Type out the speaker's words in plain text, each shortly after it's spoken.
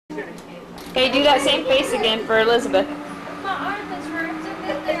Okay, do that same face again for Elizabeth. My arm is wrapped up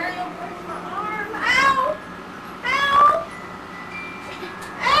in there. It'll break my arm. Ow! Ow!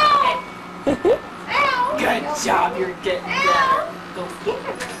 Ow! Ow! Good job, you're getting better. Go get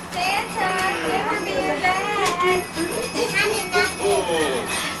her. Santa, give her me a bag.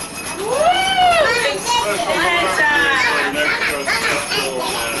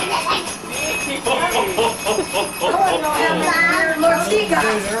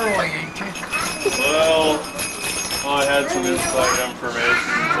 Well, I had some inside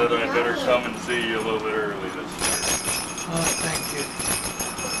information, said I'd better come and see you a little bit early this year. Oh, thank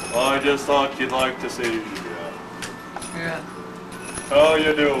you. I just thought you'd like to see you. Yeah, How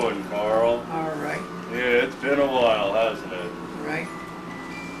you doing, Carl? all right, Yeah, it's been a while, hasn't it? right,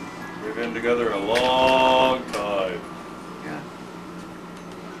 We've been together a long time. yeah.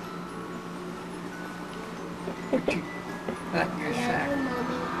 What you got in your sack?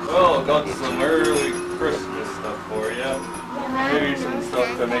 Well, got some early Christmas stuff for you. Maybe some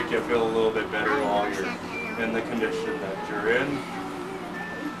stuff to make you feel a little bit better while you're in the condition that you're in.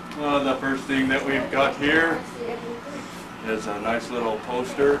 The first thing that we've got here is a nice little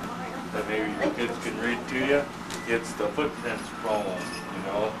poster that maybe you kids can read to you. It's the Footprints poem, you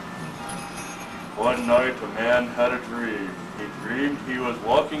know. One night a man had a dream. He dreamed he was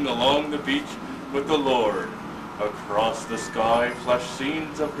walking along the beach with the Lord. Across the sky flashed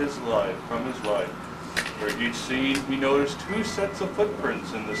scenes of his life, from his life. For each scene he noticed two sets of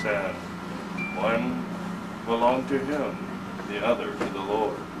footprints in the sand. One belonged to him, the other to the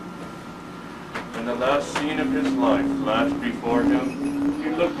Lord. When the last scene of his life flashed before him, he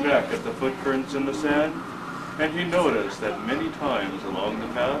looked back at the footprints in the sand, and he noticed that many times along the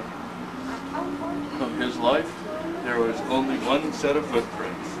path of his life, there was only one set of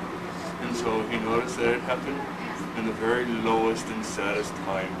footprints. And so he noticed that it happened in the very lowest and saddest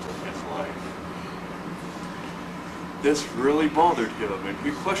times of his life. This really bothered him, and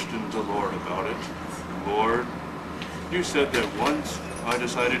he questioned the Lord about it. Lord, you said that once I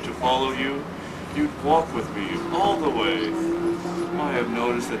decided to follow you, you'd walk with me all the way. I have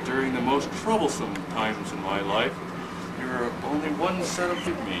noticed that during the most troublesome times in my life, you're only one set of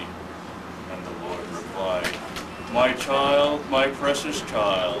me. And the Lord replied, my child, my precious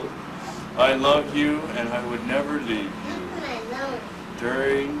child, I love you and I would never leave you.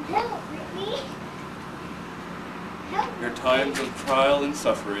 During your times of trial and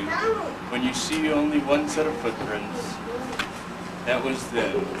suffering, when you see only one set of footprints, that was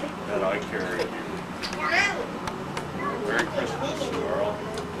then that I carried you. Merry Christmas, Carl.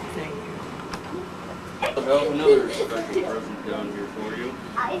 Thank you. I have another special present down here for you.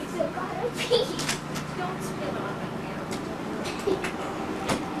 I still gotta pee. Don't spit on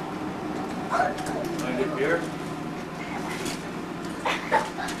Find it here.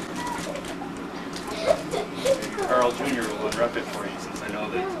 Maybe Carl Jr. will unwrap it for you, since I know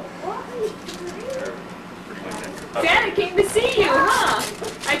that they're pretty much in. Santa came to see you, huh?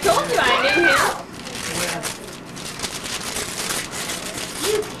 I told you I knew him. Well,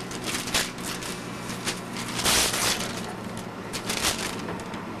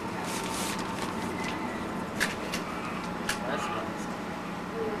 That's nice.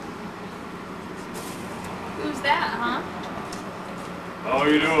 Who's that, huh? How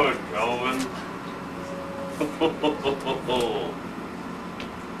you doing, Calvin?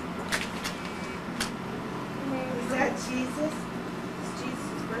 Is that Jesus? It's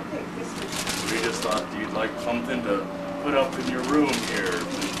Jesus' birthday, Christmas. We just thought you'd like something to put up in your room here.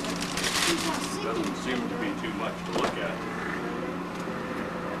 Doesn't seem to be too much to look at.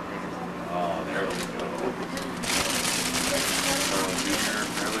 Oh, there we go. Carl Jr.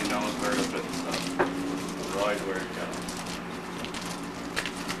 really knows where to put stuff. Right where it counts.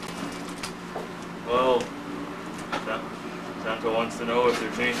 Well, Santa wants to know if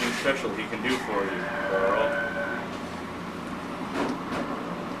there's anything special he can do for you, Carl.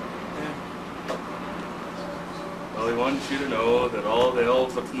 Well, he wants you to know that all the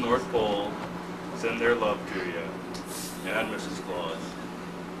elves up in the North Pole send their love to you, and Mrs. Claus.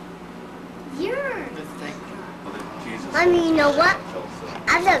 You're. thank you. Well, that Jesus Mommy, you know what? also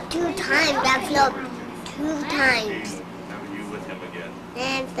I've loved 2 times. I've loved 2 times. have you with him again.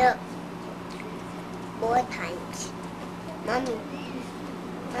 And the 4 times. Mommy,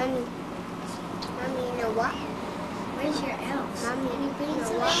 you know what? Where's your elves? Mommy, Can you bring you know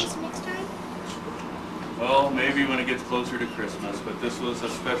some what? elves next time? Well, maybe when it gets closer to Christmas, but this was a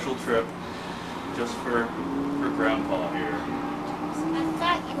special trip just for Grandpa here. I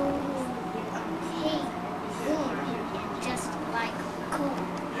thought you were hey, warm, just like cool.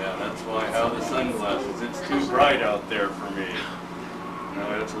 Yeah, that's why I have the sunglasses. It's too bright out there for me.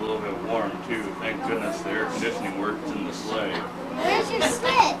 No, it's a little bit warm too. Thank goodness the air conditioning works in the sleigh. Where's your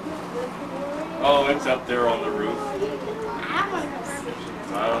sled? Oh, it's up there on the roof. I want to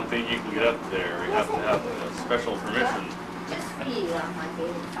see. I don't think you can get up there. You have to have a special permission. Just feel on my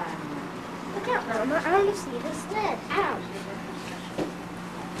baby fire. Look out, Mama. I want to see the sled. Ow.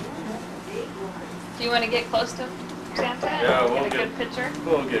 Do you want to get close to Santa? Yeah, we'll get a get- good picture.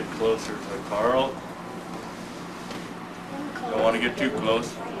 We'll get closer to Carl. Don't want to get too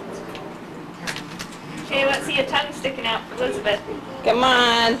close. Okay, let's see a tongue sticking out for Elizabeth. Come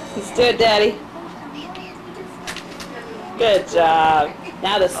on, let's do it, Daddy. Good job.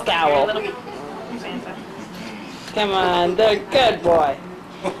 Now the Here, a scowl. little Santa. Come on, the good boy.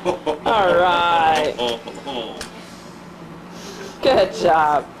 All right. Good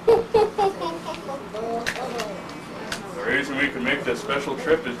job. The reason we can make this special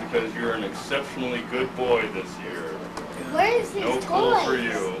trip is because you're an exceptionally good boy this year. Where's these No toys? cool for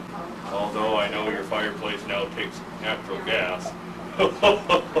you. Although I know your fireplace now takes natural gas.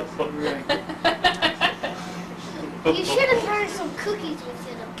 You should have burned some cookies with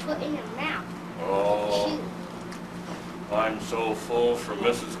it and put in your mouth. Oh, Shoot. I'm so full from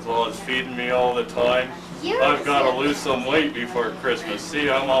Mrs. Claus feeding me all the time. You're I've got to Santa- lose some weight before Christmas. See,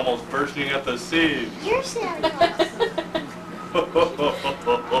 I'm almost bursting at the seams. You're Santa Claus.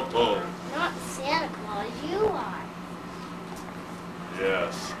 Not Santa Claus, you are.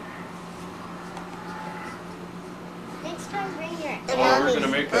 Yes. Next time, bring your Well, we're going to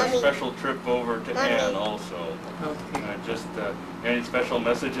make a Mommy. special trip over to Mommy. Ann also. Just any special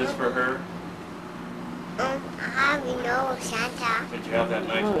messages for her? I know Santa. Did you have that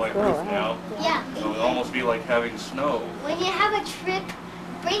nice Oh, white cool, roof huh? now? Yeah. It would almost be like having snow. When you have a trip,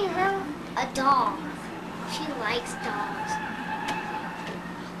 bring her a doll. She likes dolls.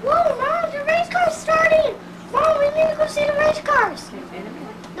 Whoa, Mom, the race car's starting. Mom, we need to go see the race cars.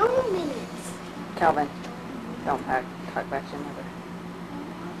 No minutes. Calvin, don't talk back to your mother.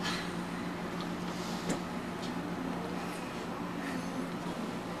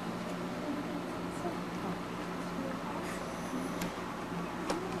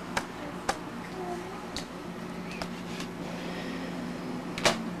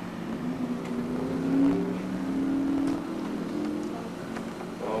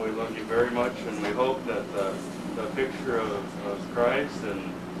 Well, we love you very much, and we hope that the picture of Christ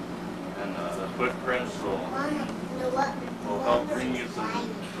and the footprints Mom, you know what? will help bring you some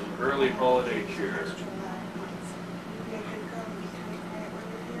early holiday cheer.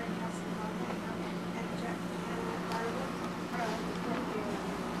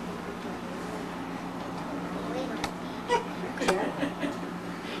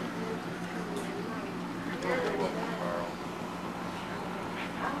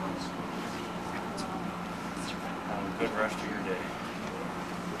 Have a good rest of your day.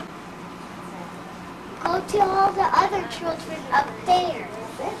 Go to all the other children up there.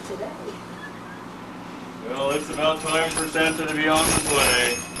 Well, it's about time for Santa to be on the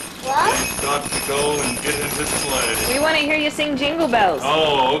sleigh. What? He's got to go and get in his sleigh. We want to hear you sing Jingle Bells.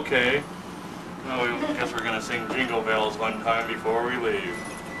 Oh, okay. Well, I guess we're going to sing Jingle Bells one time before we leave.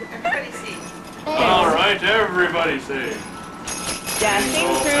 Everybody see. All right, everybody sing. Dashing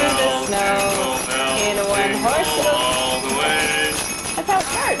Jingle through the bells, snow jingle bells, in a one-horse jingle little... all the way. That's how it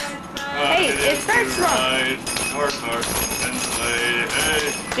starts. Hey, it starts wrong. North, and sleigh, hey.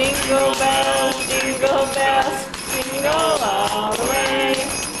 Jingle bells, jingle all the way.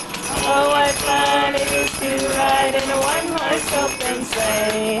 Oh, what fun it is to ride in a one-horse open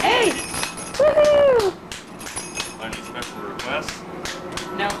sleigh. Hey! Woohoo! Any special requests?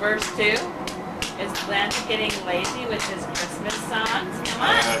 Now, verse 2 is Santa getting lazy with his Christmas songs. Come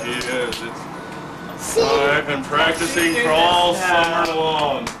on. Yeah, he is. See? I've been practicing for all summer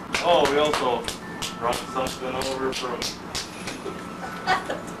long. Oh, we also brought something over from...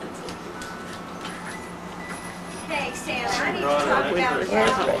 Hey, Santa, I need to brought talk an about extra this.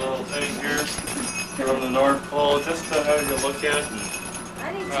 special little thing here from the North Pole, just to have you look at, and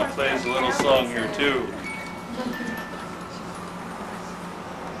I need to I'll talk play about a little Santa. song here too.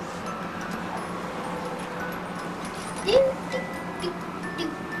 Do, do, do, do, do,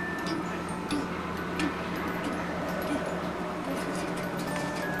 do.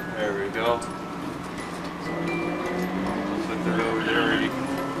 There we go. Put it over there where you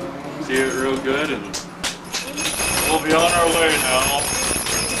can see it real good, and we'll be on our way now.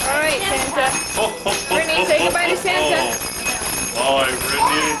 All right, Santa. Brittany, say goodbye to Santa. Bye,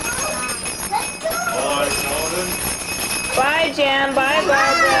 Brittany. Bye, Sheldon. Bye, Jan. Bye,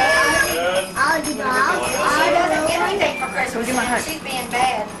 Barbara. Jen. I'll do She doesn't get anything for Christmas. Go do my heart. She's being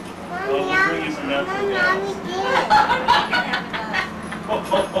bad. Well, we'll bring you some natural gas. Mommy,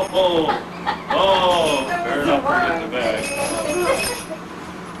 Oh, fair enough, put it in the bag.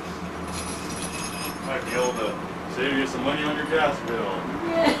 Might be able to save you some money on your gas bill.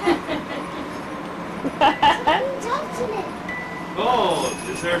 Jumps in it. Oh,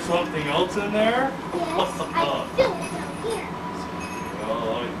 is there something else in there? Yes, I feel it down here.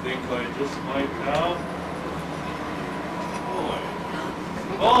 Well, I think I just might have.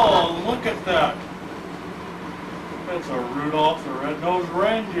 Oh, look at that. That's a Rudolph the Red-Nosed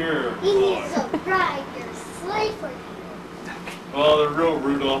Reindeer. He needs to ride your sleigh for you. Well, the real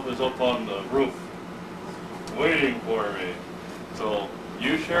Rudolph is up on the roof, waiting for me. So,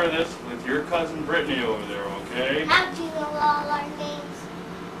 you share this with your cousin Brittany over there, okay? How do you know all our names?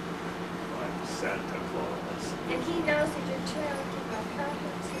 I'm Santa Claus. And he knows that you're trying to keep our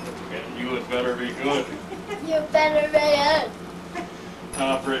purpose. And you had better be good. You better be it.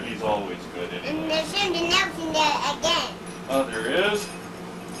 Brittany's always good And anyway. there's something else in there again. Oh, there is?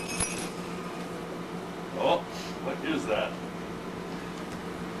 Oh, what is that?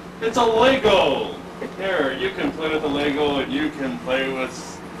 It's a Lego! Here, you can play with the Lego and you can play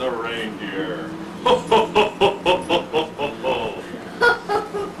with the reindeer. Ho, ho, ho, ho, ho, ho, ho, ho. Look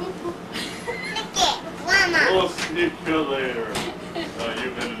it, Mama. We'll see you later.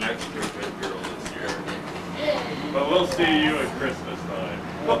 You've been an extra good girl this year. But we'll see you at Christmas time.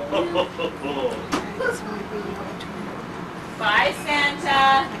 Ho, ho, ho, ho, ho. Bye,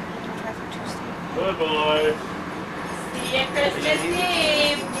 Santa. Goodbye. See you Christmas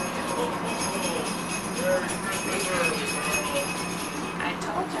Eve. Merry Christmas early. I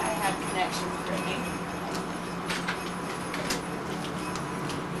told you I had connections, Brittany.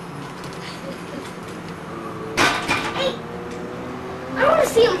 Hey, I want to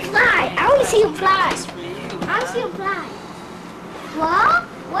see him fly. I want to see him fly. I want to see him fly. Well,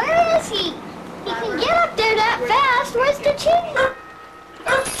 where is he? He can get up there that fast. Where's the chimney?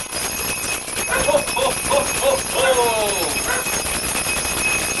 Ho, ho, ho, ho, ho.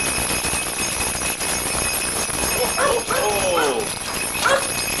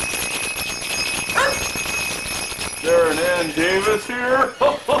 There an Ann Davis here?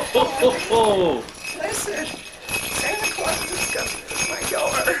 Ho, ho, ho, ho, ho. Listen, Santa Claus is coming to my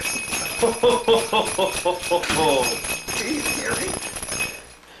door. Ho, ho, ho, ho, ho, ho, ho. Do you hear him?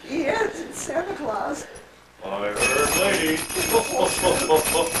 He is, it's Santa Claus. I heard lady. Ho, ho, ho, ho,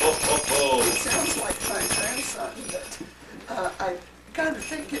 ho, ho, ho. He sounds like my grandson, but I kind of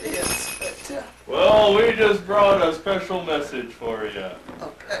think it is, but Well, we just brought a special message for you.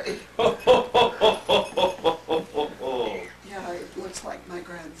 okay. Ho, ho, ho, ho, ho, ho, ho, ho, ho. Yeah, it looks like my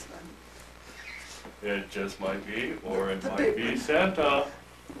grandson, It just might be, or it The might big be one. Santa.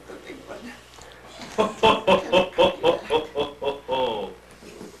 the big one. Ho, ho, ho, ho, ho, ho, ho, ho.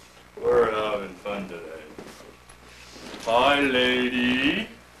 We're having fun today. Hi, lady.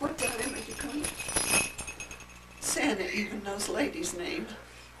 What time are you coming? Santa even knows ladies' names.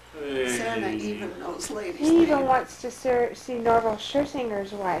 Santa Hey. even knows ladies' He even names. wants to see Norval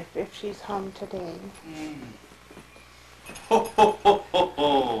Scherzinger's wife if she's home today. Ho, ho, ho, ho,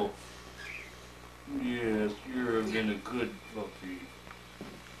 ho. Yes, you've been a good puppy.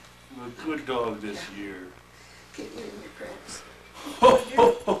 A good dog this year. Keep me in your prayers. Ho,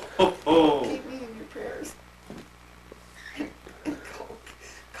 ho, ho, ho, ho. Keep me in your prayers. And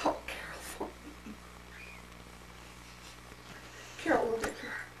call Carol for me. Carol will take her.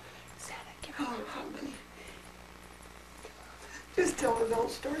 Call her for me. Just tell her the whole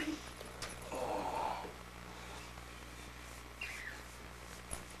story.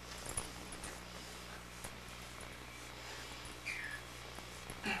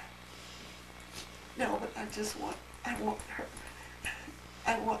 No, but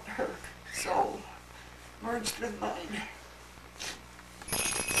I want her soul merged with mine.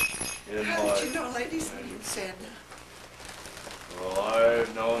 In How did you my, know ladies' names, Santa? well,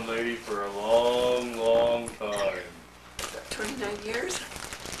 I've known lady for a long, long time. 29 years?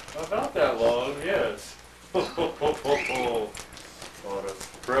 About that long, yes. Ho, ho, ho, ho, ho. On a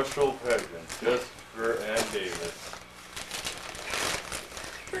special pageant just for Ann Davis.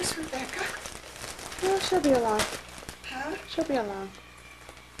 Where's Rebecca? No, she'll be along. Huh? She'll be along.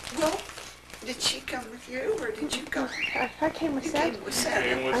 Well, did she come with you or did you come? I came with You Santa. came with Santa.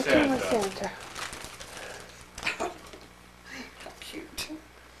 Came with I came with Santa. Santa. How cute.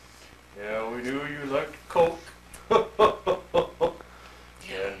 Yeah, we knew you liked Coke. And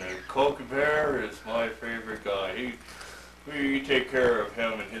the Coke Bear is my favorite guy. We take care of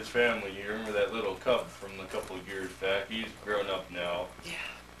him and his family. You remember that little cub from a couple of years back? He's grown up now. Yeah.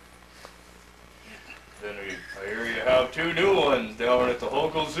 Then I hear you have 2 new ones down at the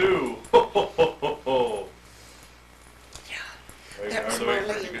Hogle Zoo. Ho, ho, ho, ho, ho. Yeah. Right That was the way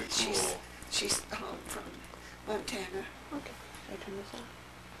for it to Marlene. get cool. She's home from Montana. Okay. Should I turn this on?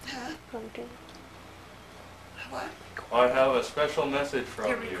 Huh? Okay. What? I have a special message from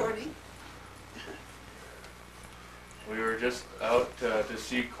You're you. recording? We were just out to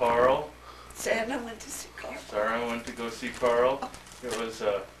see Carl. Santa went to see Carl. Sarah went to go see Carl. It was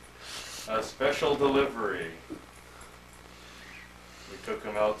a special delivery. We took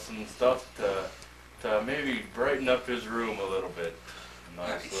him out some stuff to maybe brighten up his room a little bit.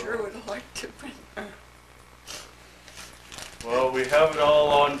 I sure would like to bring her. Well, we have it all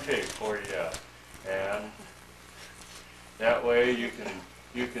on tape for you, and that way you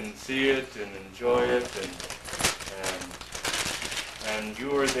can see it and enjoy it, and you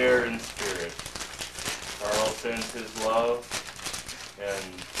were there in spirit. Carl sends his love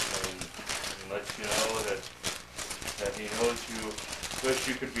and lets you know that he knows you wish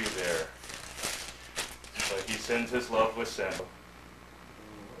you could be there. But he sends his love with Santa.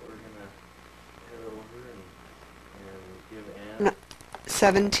 We're gonna head over and give Ann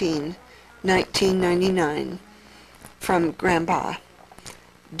 17, 1999, from Grandpa.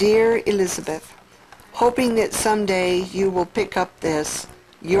 Dear Elizabeth, hoping that someday you will pick up this,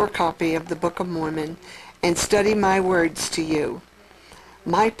 your copy of the Book of Mormon, and study my words to you.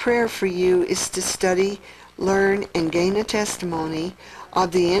 My prayer for you is to study, learn, and gain a testimony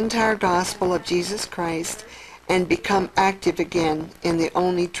of the entire gospel of Jesus Christ and become active again in the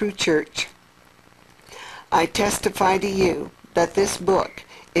only true church. I testify to you that this book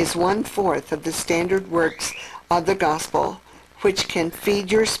is 1/4 of the standard works of the gospel, which can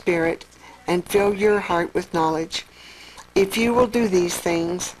feed your spirit and fill your heart with knowledge. If you will do these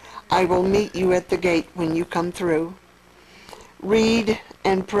things, I will meet you at the gate when you come through. Read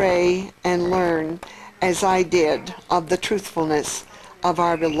and pray and learn, as I did, of the truthfulness of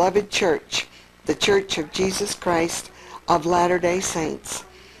our beloved church, the Church of Jesus Christ of Latter-day Saints.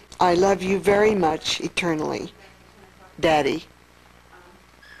 I love you very much eternally. Daddy.